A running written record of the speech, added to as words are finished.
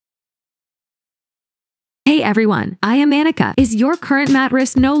Hey everyone, I am Annika. Is your current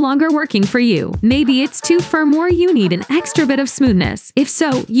mattress no longer working for you? Maybe it's too firm or you need an extra bit of smoothness. If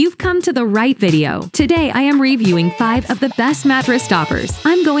so, you've come to the right video. Today I am reviewing 5 of the best mattress toppers.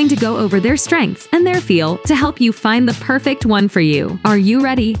 I'm going to go over their strengths and their feel to help you find the perfect one for you. Are you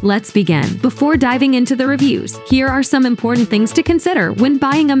ready? Let's begin. Before diving into the reviews, here are some important things to consider when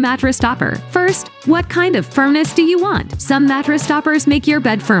buying a mattress topper. First, what kind of firmness do you want? Some mattress toppers make your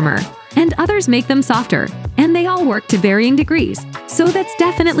bed firmer, and others make them softer, and they all work to varying degrees. So that's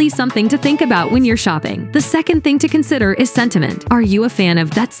definitely something to think about when you're shopping. The second thing to consider is sentiment. Are you a fan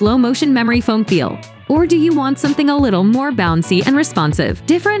of that slow-motion memory foam feel? Or do you want something a little more bouncy and responsive?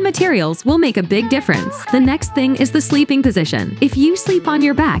 Different materials will make a big difference. The next thing is the sleeping position. If you sleep on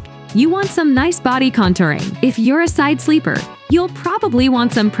your back, you want some nice body contouring. If you're a side sleeper, you'll probably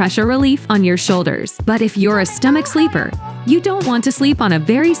want some pressure relief on your shoulders. But if you're a stomach sleeper, you don't want to sleep on a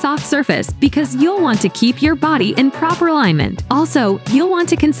very soft surface because you'll want to keep your body in proper alignment. Also, you'll want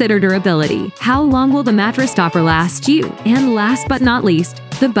to consider durability. How long will the mattress topper last you? And last but not least,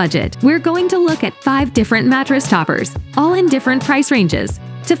 the budget. We're going to look at 5 different mattress toppers, all in different price ranges,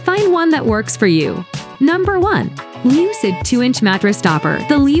 to find one that works for you. Number 1. Lucid 2-inch mattress topper.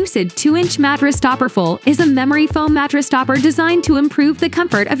 The Lucid 2-inch mattress topper full is a memory foam mattress topper designed to improve the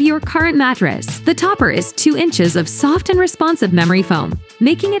comfort of your current mattress. The topper is 2 inches of soft and responsive memory foam,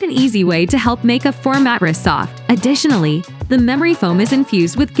 making it an easy way to help make a firm mattress soft. Additionally, the memory foam is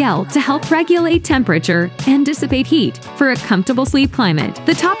infused with gel to help regulate temperature and dissipate heat for a comfortable sleep climate.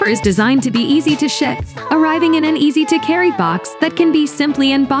 The topper is designed to be easy to ship, arriving in an easy-to-carry box that can be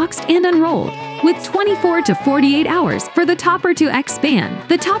simply unboxed and unrolled, with 24 to 48 hours for the topper to expand.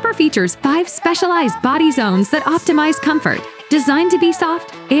 The topper features 5 specialized body zones that optimize comfort, designed to be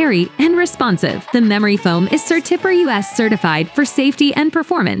soft, airy, and responsive. The memory foam is Certipper US certified for safety and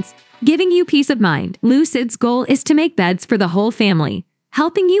performance, giving you peace of mind. Lucid's goal is to make beds for the whole family,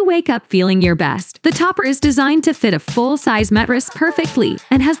 helping you wake up feeling your best. The topper is designed to fit a full-size mattress perfectly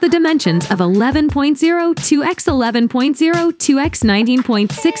and has the dimensions of 11.02 x 11.02 x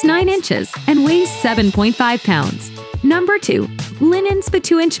 19.69 inches and weighs 7.5 pounds. Number 2. Linen Spa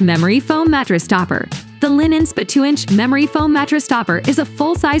 2-inch memory foam mattress topper. The Linen Spa 2-inch memory foam mattress topper is a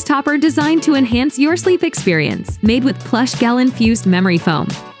full-size topper designed to enhance your sleep experience. Made with plush gel-infused memory foam,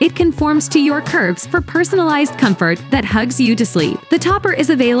 it conforms to your curves for personalized comfort that hugs you to sleep. The topper is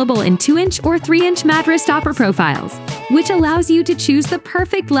available in 2-inch or 3-inch mattress topper profiles, which allows you to choose the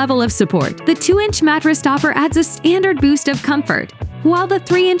perfect level of support. The 2-inch mattress topper adds a standard boost of comfort, while the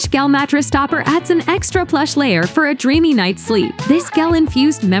 3-inch gel mattress topper adds an extra plush layer for a dreamy night's sleep. This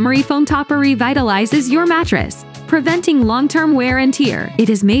gel-infused memory foam topper revitalizes your mattress, preventing long-term wear and tear. It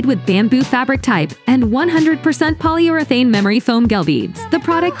is made with bamboo fabric type and 100% polyurethane memory foam gel beads. The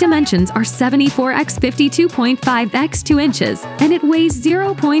product dimensions are 74 x 52.5 x 2 inches, and it weighs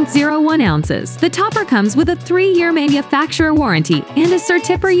 0.01 ounces. The topper comes with a 3-year manufacturer warranty and is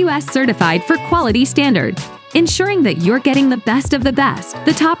Certipper US certified for quality standards, ensuring that you're getting the best of the best.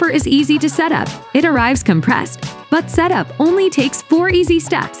 The topper is easy to set up. It arrives compressed, but setup only takes 4 easy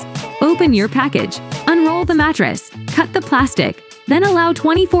steps. Open your package, unroll the mattress, cut the plastic, then allow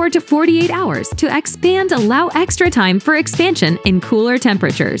 24 to 48 hours to expand. Allow extra time for expansion in cooler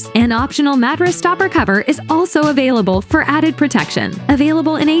temperatures. An optional mattress topper cover is also available for added protection.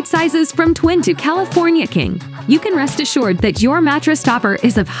 Available in 8 sizes from twin to California king. You can rest assured that your mattress topper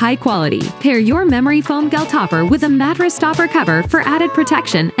is of high quality. Pair your memory foam gel topper with a mattress topper cover for added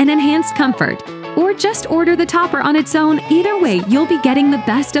protection and enhanced comfort. Or just order the topper on its own. Either way, you'll be getting the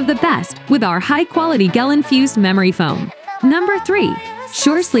best of the best with our high-quality gel-infused memory foam. Number 3.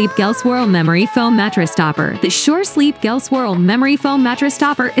 Sure Sleep Gel Swirl Memory Foam Mattress Topper. The Sure Sleep Gel Swirl Memory Foam Mattress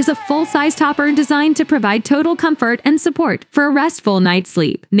Topper is a full-size topper designed to provide total comfort and support for a restful night's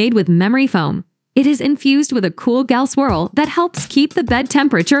sleep. Made with memory foam, it is infused with a cool gel swirl that helps keep the bed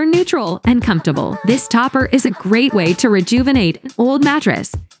temperature neutral and comfortable. This topper is a great way to rejuvenate an old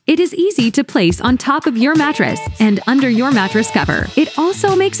mattress. It is easy to place on top of your mattress and under your mattress cover. It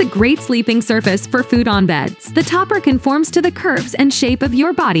also makes a great sleeping surface for food on beds. The topper conforms to the curves and shape of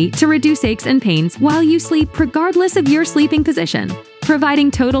your body to reduce aches and pains while you sleep regardless of your sleeping position,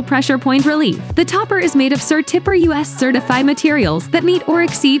 providing total pressure point relief. The topper is made of Certipper US certified materials that meet or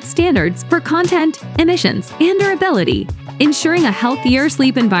exceed standards for content, emissions, and durability, ensuring a healthier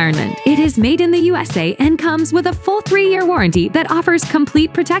sleep environment. It is made in the USA and comes with a full 3-year warranty that offers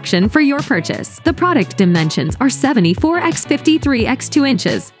complete protection for your purchase. The product dimensions are 74 x 53 x 2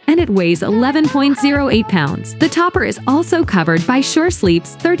 inches, and it weighs 11.08 pounds. The topper is also covered by Sure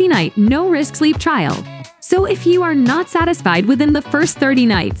Sleep's 30-night no-risk sleep trial. So if you are not satisfied within the first 30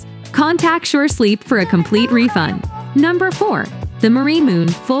 nights, Contact Sure Sleep for a complete refund. Number 4. The Marine Moon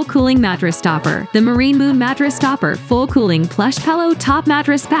Full Cooling Mattress Topper. The Marine Moon Mattress Topper Full Cooling Plush Pillow Top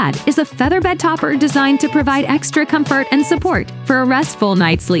Mattress Pad is a featherbed topper designed to provide extra comfort and support for a restful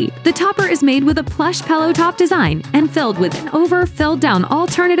night's sleep. The topper is made with a plush pillow top design and filled with an over-filled-down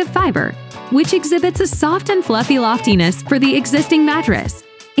alternative fiber, which exhibits a soft and fluffy loftiness for the existing mattress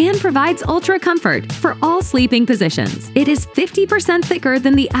and provides ultra comfort for all sleeping positions. It is 50% thicker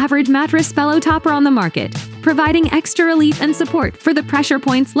than the average mattress pillow topper on the market, providing extra relief and support for the pressure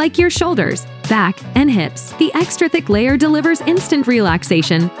points like your shoulders, back, and hips. The extra thick layer delivers instant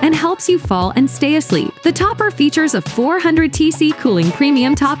relaxation and helps you fall and stay asleep. The topper features a 400 TC cooling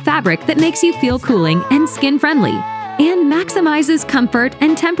premium top fabric that makes you feel cooling and skin-friendly, and maximizes comfort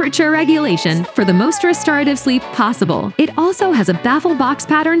and temperature regulation for the most restorative sleep possible. It also has a baffle box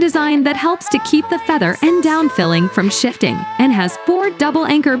pattern design that helps to keep the feather and down filling from shifting, and has 4 double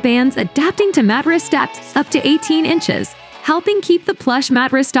anchor bands adapting to mattress depths up to 18 inches, helping keep the plush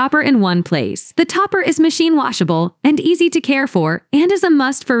mattress topper in one place. The topper is machine washable and easy to care for and is a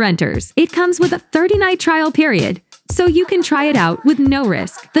must for renters. It comes with a 30-night trial period, so you can try it out with no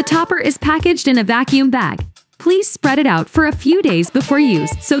risk. The topper is packaged in a vacuum bag. Please spread it out for a few days before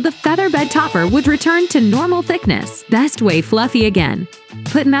use so the featherbed topper would return to normal thickness. Best way fluffy again.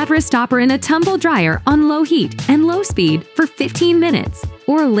 Put mattress topper in a tumble dryer on low heat and low speed for 15 minutes,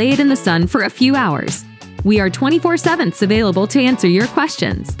 or lay it in the sun for a few hours. We are 24/7 available to answer your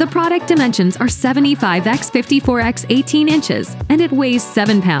questions. The product dimensions are 75x 54x 18 inches, and it weighs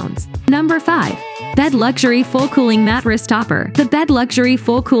 7 pounds. Number 5. Bed Luxury Full Cooling Mattress Topper. The Bed Luxury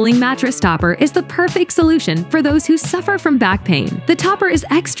Full Cooling Mattress Topper is the perfect solution for those who suffer from back pain. The topper is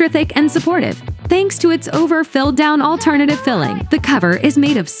extra thick and supportive, thanks to its over-filled-down alternative filling. The cover is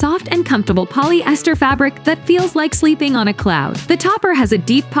made of soft and comfortable polyester fabric that feels like sleeping on a cloud. The topper has a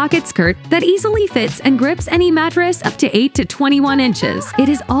deep pocket skirt that easily fits and grips any mattress up to 8 to 21 inches. It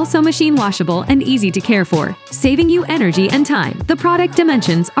is also machine washable and easy to care for, saving you energy and time. The product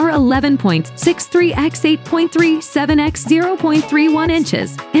dimensions are 11.63x 8.37x 0.31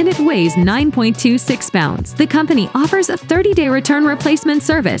 inches, and it weighs 9.26 pounds. The company offers a 30-day return replacement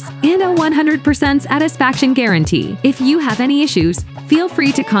service and a 100% satisfaction guarantee. If you have any issues, feel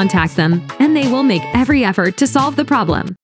free to contact them, and they will make every effort to solve the problem.